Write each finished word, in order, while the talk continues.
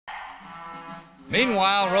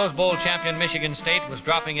Meanwhile, Rose Bowl champion Michigan State was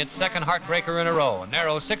dropping its second heartbreaker in a row, a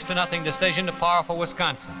narrow 6-0 decision to powerful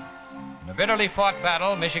Wisconsin. In a bitterly fought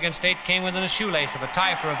battle, Michigan State came within a shoelace of a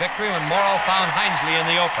tie for a victory when Morrow found Hinesley in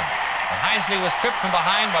the open. But Hinesley was tripped from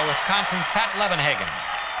behind by Wisconsin's Pat Levenhagen.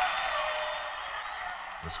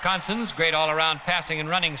 Wisconsin's great all-around passing and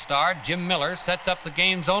running star, Jim Miller, sets up the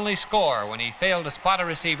game's only score when he failed to spot a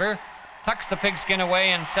receiver, tucks the pigskin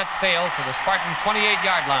away, and sets sail for the Spartan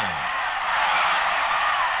 28-yard line.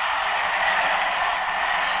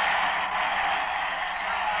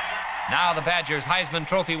 Now the Badgers' Heisman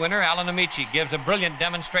Trophy winner, Alan Amici, gives a brilliant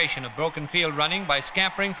demonstration of broken field running by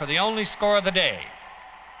scampering for the only score of the day.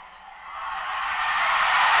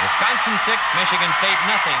 Wisconsin 6, Michigan State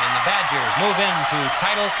nothing, and the Badgers move into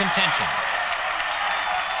title contention.